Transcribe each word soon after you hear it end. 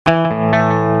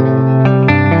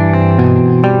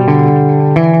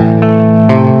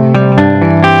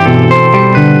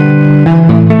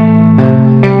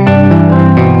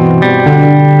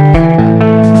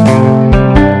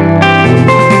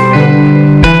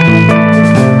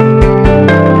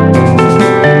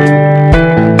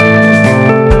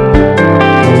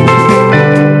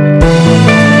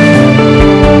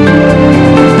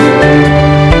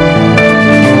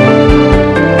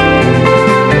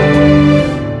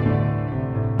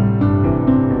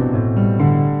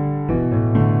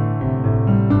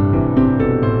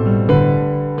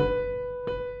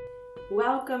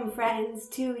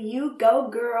Go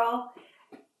Girl,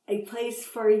 a place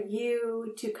for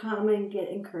you to come and get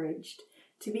encouraged,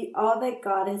 to be all that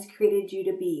God has created you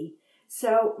to be.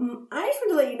 So I just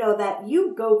want to let you know that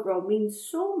You Go Girl means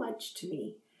so much to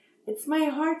me. It's my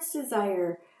heart's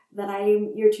desire that I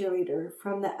am your cheerleader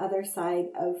from the other side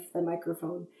of the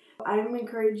microphone. I'm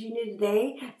encouraging you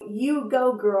today. You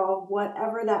go, girl,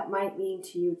 whatever that might mean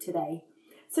to you today.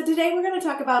 So today we're going to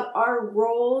talk about our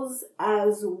roles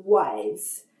as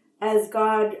wives, as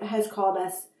God has called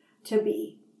us to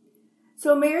be.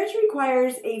 So marriage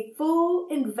requires a full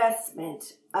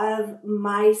investment of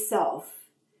myself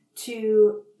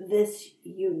to this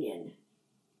union.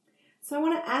 So I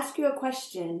want to ask you a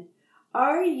question.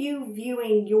 Are you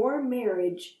viewing your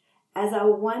marriage as a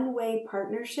one-way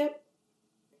partnership?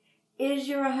 Is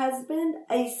your husband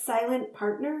a silent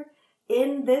partner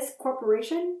in this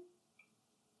corporation?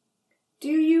 Do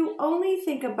you only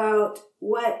think about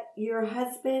what your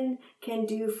husband can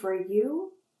do for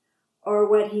you or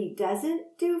what he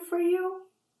doesn't do for you?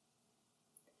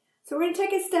 So we're going to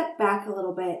take a step back a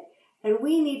little bit, and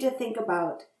we need to think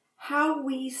about how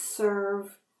we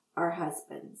serve our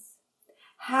husbands,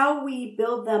 how we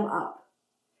build them up,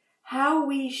 how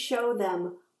we show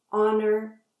them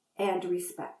honor and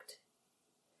respect.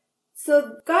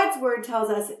 So God's word tells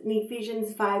us in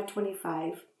Ephesians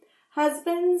 5:25,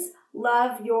 husbands,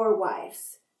 love your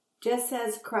wives, just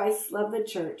as Christ loved the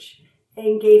church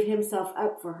and gave himself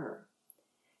up for her.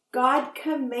 God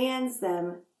commands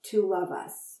them to love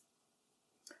us.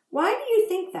 Why do you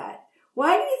think that?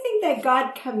 Why do you think that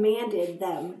God commanded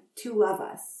them to love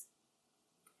us?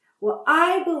 Well,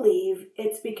 I believe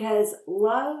it's because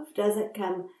love doesn't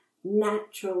come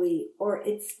naturally or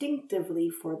instinctively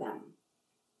for them.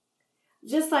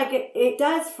 Just like it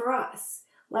does for us.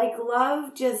 Like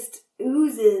love just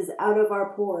oozes out of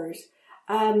our pores.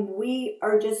 We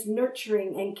are just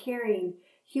nurturing and caring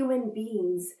human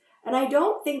beings. And I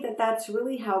don't think that that's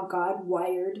really how God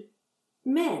wired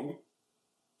men.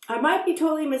 I might be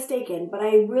totally mistaken, but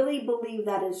I really believe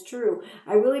that is true.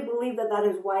 I really believe that that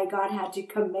is why God had to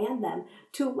command them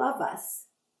to love us.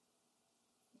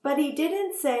 But he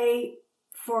didn't say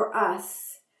for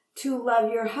us to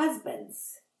love your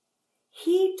husbands.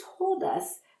 He told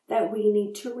us that we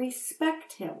need to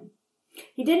respect him.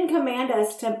 He didn't command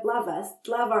us to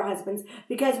love our husbands,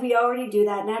 because we already do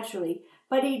that naturally.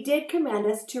 But he did command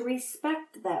us to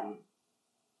respect them.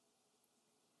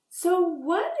 So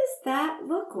what does that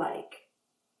look like?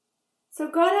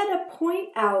 So God had to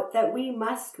point out that we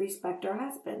must respect our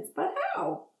husbands. But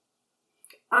how?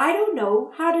 I don't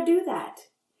know how to do that.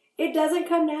 It doesn't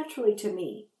come naturally to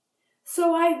me.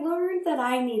 So I learned that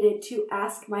I needed to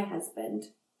ask my husband,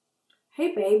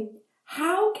 hey babe,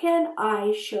 how can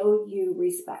I show you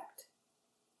respect?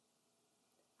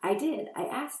 I did. I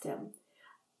asked him.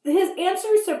 His answer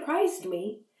surprised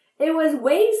me. It was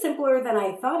way simpler than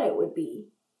I thought it would be.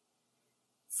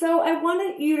 So I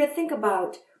wanted you to think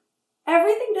about,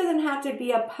 everything doesn't have to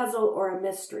be a puzzle or a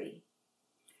mystery.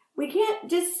 We can't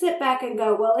just sit back and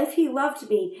go, well, if he loved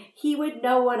me, he would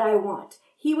know what I want.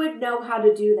 He would know how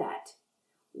to do that.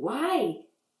 Why?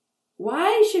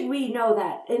 Why should we know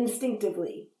that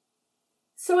instinctively?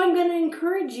 So I'm going to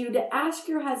encourage you to ask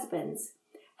your husbands,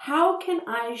 how can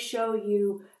I show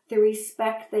you the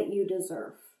respect that you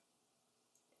deserve?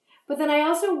 But then I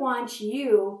also want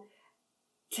you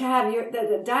to have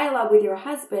the dialogue with your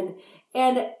husband,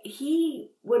 and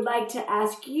he would like to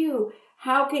ask you,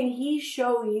 how can he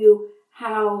show you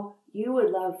how you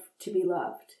would love to be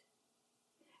loved?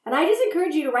 And I just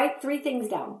encourage you to write 3 things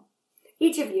down.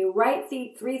 Each of you, write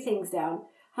the 3 things down,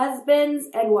 husbands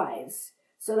and wives.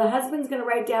 So the husband's going to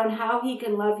write down how he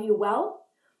can love you well,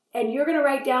 and you're going to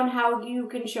write down how you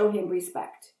can show him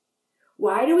respect.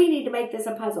 Why do we need to make this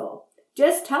a puzzle?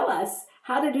 Just tell us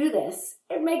how to do this.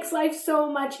 It makes life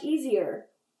so much easier.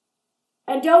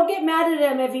 And don't get mad at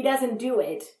him if he doesn't do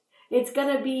it. It's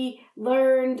going to be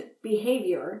learned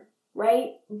behavior,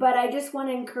 right? But I just want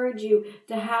to encourage you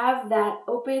to have that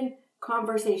open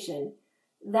conversation,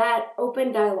 that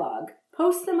open dialogue.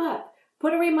 Post them up.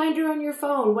 Put a reminder on your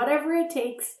phone, whatever it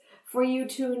takes for you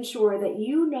to ensure that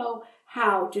you know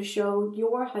how to show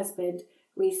your husband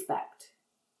respect.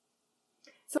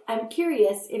 So I'm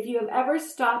curious if you have ever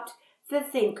stopped to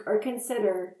think or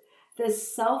consider the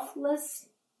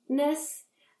selflessness.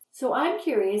 So I'm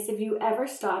curious if you ever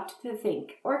stopped to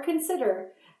think or consider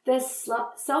the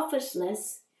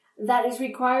selfishness that is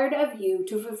required of you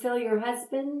to fulfill your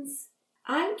husband's.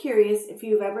 I'm curious if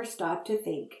you've ever stopped to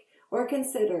think or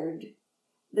considered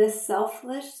the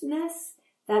selflessness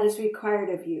that is required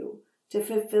of you to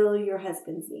fulfill your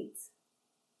husband's needs.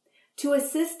 To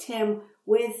assist him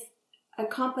with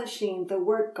accomplishing the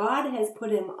work God has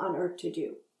put him on earth to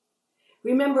do.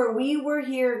 Remember, we were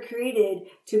here created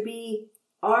to be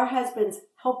our husband's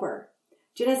helper.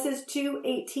 Genesis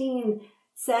 2:18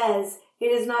 says,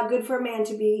 "It is not good for a man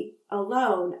to be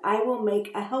alone. I will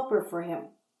make a helper for him."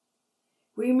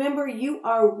 Remember, you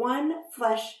are one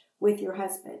flesh with your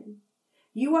husband.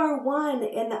 You are one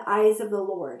in the eyes of the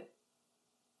Lord.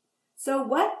 So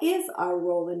what is our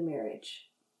role in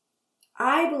marriage?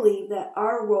 I believe that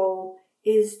our role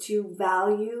is to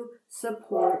value,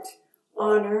 support,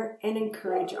 honor, and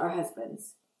encourage our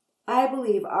husbands. I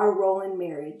believe our role in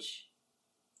marriage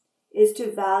is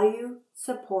to value,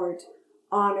 support,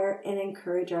 honor, and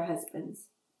encourage our husbands,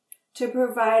 to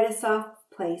provide a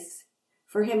soft place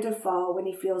for him to fall when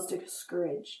he feels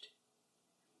discouraged.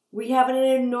 We have an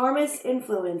enormous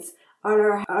influence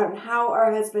on how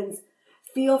our husbands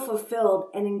feel fulfilled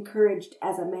and encouraged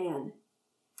as a man.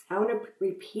 I want to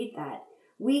repeat that.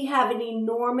 We have an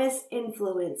enormous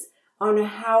influence on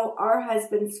how our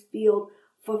husbands feel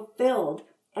fulfilled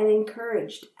and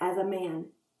encouraged as a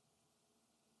man.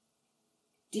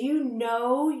 Do you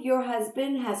know your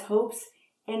husband has hopes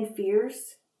and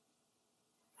fears?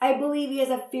 I believe he has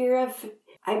a fear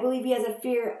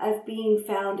of being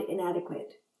found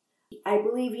inadequate. I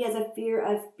believe he has a fear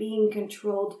of being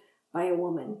controlled by a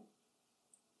woman.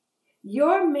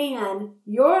 Your man,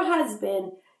 your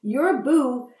husband, your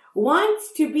boo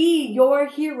wants to be your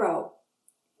hero.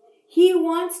 He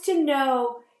wants to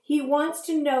know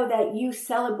that you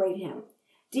celebrate him,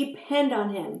 depend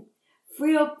on him,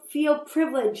 feel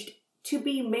privileged to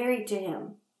be married to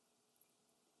him.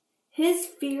 His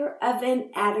fear of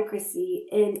inadequacy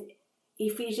in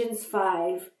Ephesians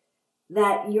 5,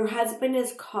 that your husband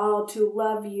is called to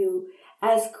love you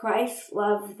as Christ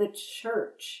loved the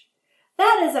church.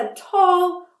 That is a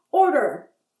tall order.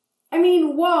 I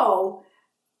mean, whoa,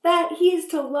 that he's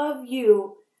to love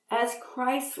you as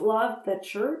Christ loved the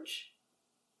church.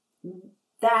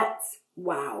 That's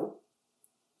wow.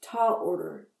 Tall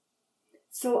order.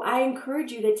 So I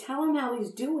encourage you to tell him how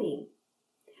he's doing.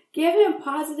 Give him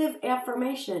positive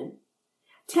affirmation.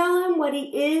 Tell him what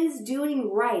he is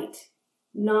doing right,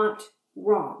 not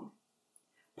wrong.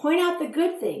 Point out the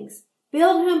good things.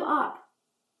 Build him up.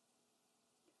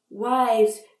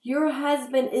 Wives, your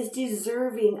husband is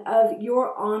deserving of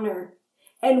your honor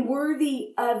and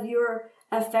worthy of your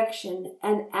affection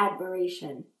and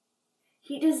admiration.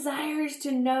 He desires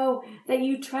to know that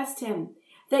you trust him,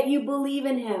 that you believe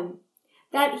in him,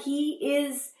 that he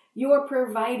is your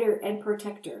provider and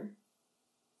protector.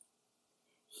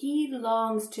 He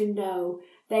longs to know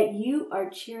that you are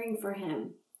cheering for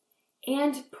him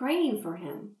and praying for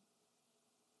him.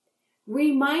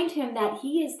 Remind him that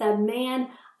he is the man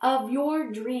of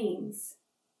your dreams.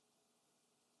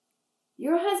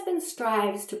 Your husband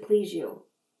strives to please you.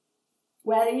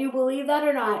 Whether you believe that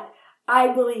or not,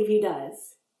 I believe he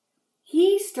does.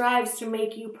 He strives to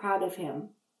make you proud of him.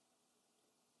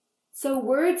 So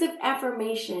words of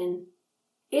affirmation,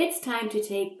 it's time to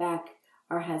take back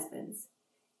our husbands.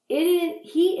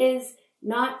 He is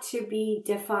not to be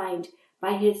defined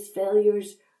by his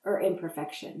failures or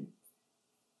imperfection.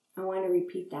 I want to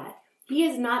repeat that. He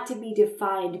is not to be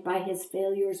defined by his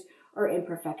failures or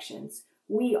imperfections.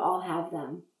 We all have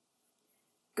them.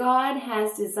 God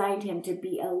has designed him to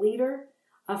be a leader,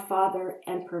 a father,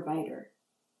 and provider.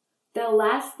 The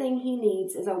last thing he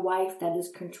needs is a wife that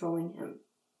is controlling him.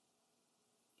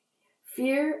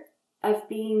 Fear of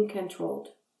being controlled.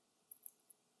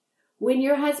 When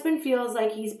your husband feels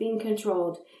like he's being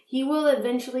controlled, he will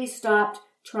eventually stop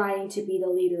trying to be the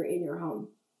leader in your home.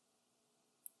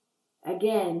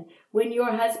 Again, when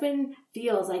your husband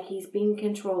feels like he's being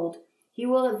controlled, he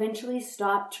will eventually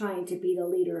stop trying to be the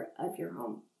leader of your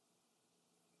home.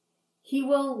 He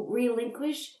will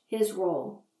relinquish his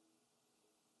role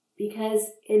because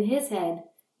in his head,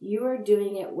 you are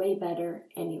doing it way better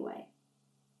anyway.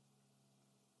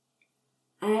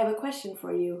 I have a question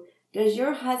for you. Does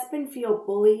your husband feel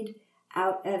bullied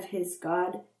out of his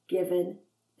God-given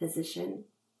position?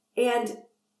 And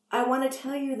I want to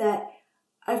tell you that,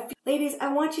 ladies,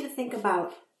 I want you to think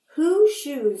about whose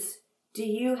shoes do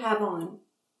you have on?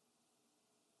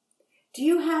 Do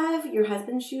you have your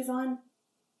husband's shoes on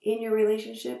in your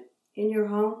relationship, in your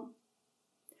home?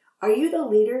 Are you the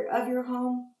leader of your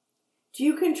home? Do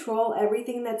you control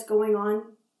everything that's going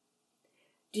on?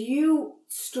 Do you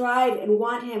strive and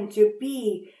want him to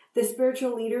be the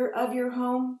spiritual leader of your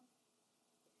home?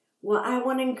 Well, I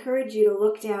want to encourage you to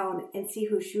look down and see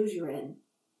whose shoes you're in.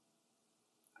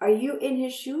 Are you in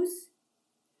his shoes?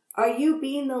 Are you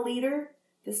being the leader,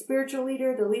 the spiritual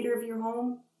leader, the leader of your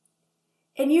home?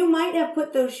 And you might have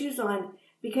put those shoes on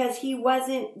because he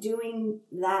wasn't doing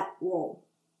that role.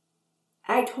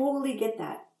 I totally get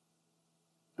that.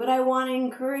 But I want to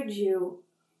encourage you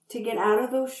to get out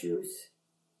of those shoes.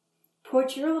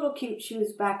 Put your little cute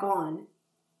shoes back on.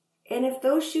 And if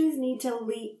those shoes need to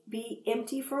be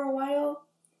empty for a while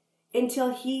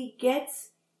until he gets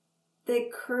the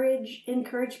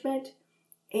encouragement,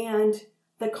 and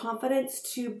the confidence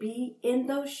to be in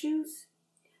those shoes,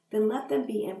 then let them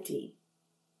be empty.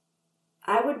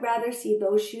 I would rather see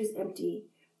those shoes empty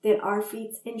than our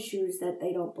feet in shoes that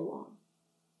they don't belong.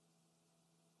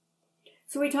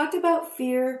 So we talked about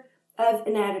fear of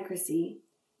inadequacy,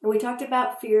 and we talked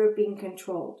about fear of being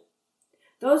controlled.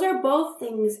 Those are both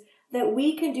things that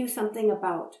we can do something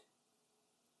about.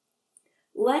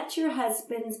 Let your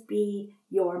husbands be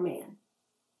your man.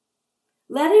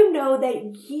 Let him know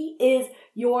that he is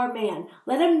your man.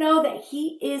 Let him know that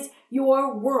he is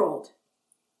your world.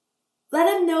 Let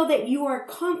him know that you are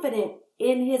confident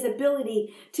in his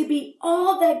ability to be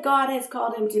all that God has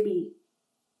called him to be.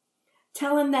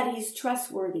 Tell him that he's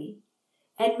trustworthy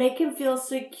and make him feel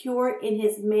secure in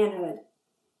his manhood.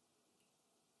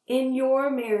 In your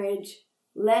marriage,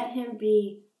 let him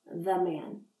be the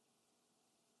man.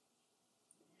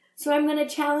 So I'm going to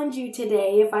challenge you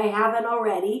today, if I haven't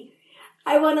already.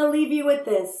 I want to leave you with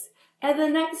this. In the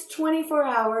next 24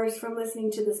 hours from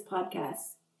listening to this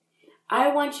podcast, I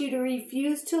want you to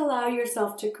refuse to allow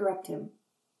yourself to correct him.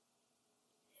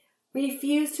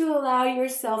 Refuse to allow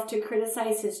yourself to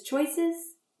criticize his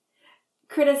choices,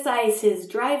 criticize his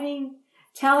driving,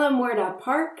 tell him where to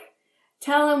park,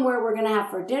 tell him where we're going to have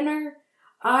for dinner.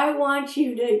 I want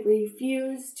you to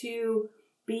refuse to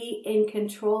be in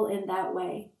control in that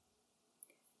way.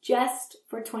 Just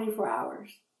for 24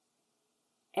 hours.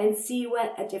 And see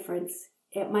what a difference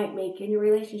it might make in your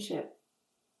relationship.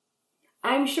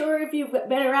 I'm sure if you've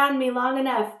been around me long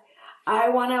enough, I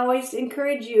want to always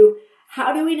encourage you.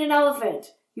 How to eat an elephant.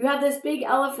 You have this big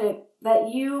elephant that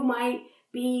you might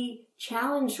be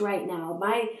challenged right now.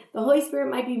 The Holy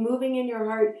Spirit might be moving in your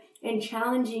heart and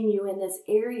challenging you in this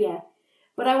area.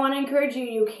 But I want to encourage you,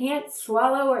 you can't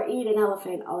swallow or eat an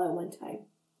elephant all at one time.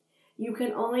 You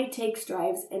can only take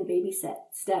strides and baby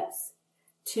steps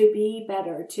to be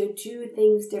better, to do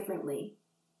things differently.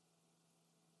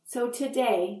 So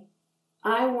today,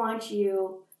 I want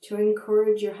you to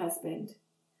encourage your husband.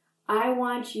 I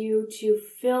want you to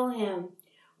fill him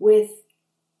with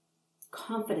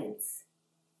confidence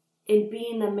in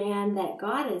being the man that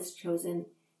God has chosen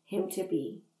him to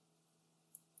be.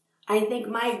 I think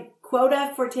my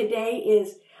quota for today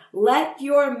is, let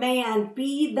your man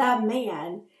be the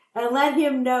man and let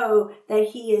him know that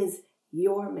he is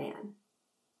your man.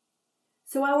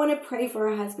 So I want to pray for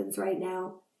our husbands right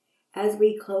now as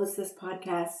we close this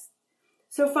podcast.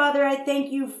 So Father, I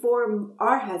thank you for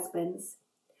our husbands.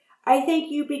 I thank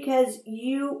you because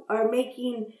you are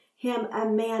making him a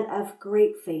man of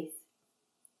great faith.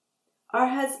 Our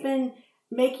husband,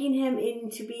 making him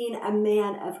into being a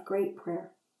man of great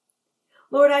prayer.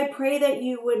 Lord, I pray that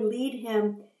you would lead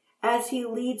him as he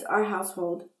leads our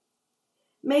household.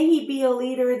 May he be a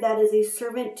leader that is a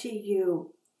servant to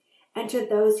you and to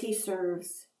those he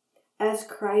serves, as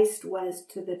Christ was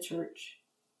to the church.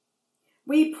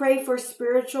 We pray for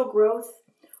spiritual growth,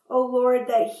 O Lord,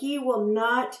 that he will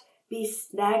not be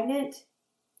stagnant,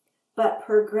 but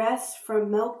progress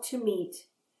from milk to meat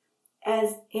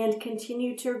and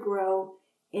continue to grow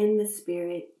in the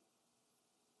Spirit.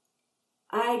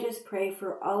 I just pray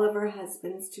for all of our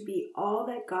husbands to be all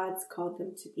that God's called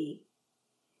them to be.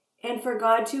 And for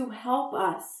God to help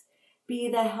us be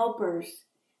the helpers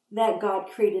that God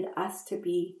created us to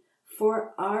be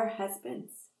for our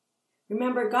husbands.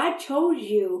 Remember, God chose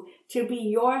you to be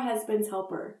your husband's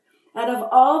helper. Out of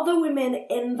all the women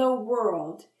in the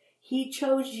world, he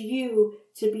chose you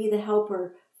to be the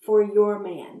helper for your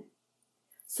man.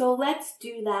 So let's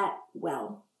do that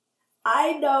well.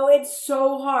 I know it's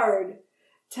so hard.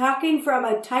 Talking from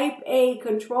a type A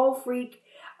control freak,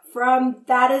 from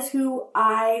that is who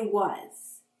I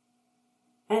was.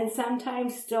 And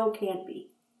sometimes still can be.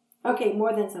 Okay,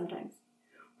 more than sometimes.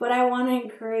 But I want to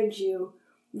encourage you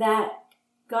that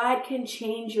God can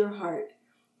change your heart.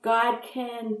 God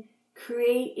can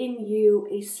create in you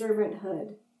a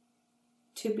servanthood.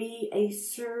 To be a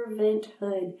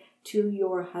servanthood to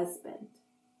your husband.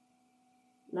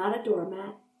 Not a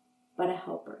doormat, but a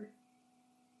helper.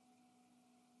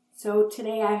 So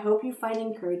today I hope you find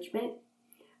encouragement.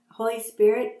 Holy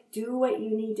Spirit, do what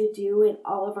you need to do in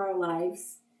all of our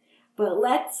lives. But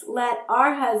let's let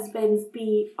our husbands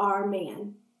be our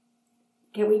man.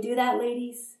 Can we do that,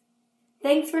 ladies?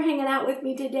 Thanks for hanging out with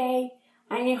me today.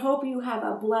 I hope you have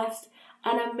a blessed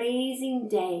and amazing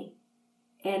day.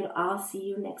 and I'll see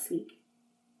you next week.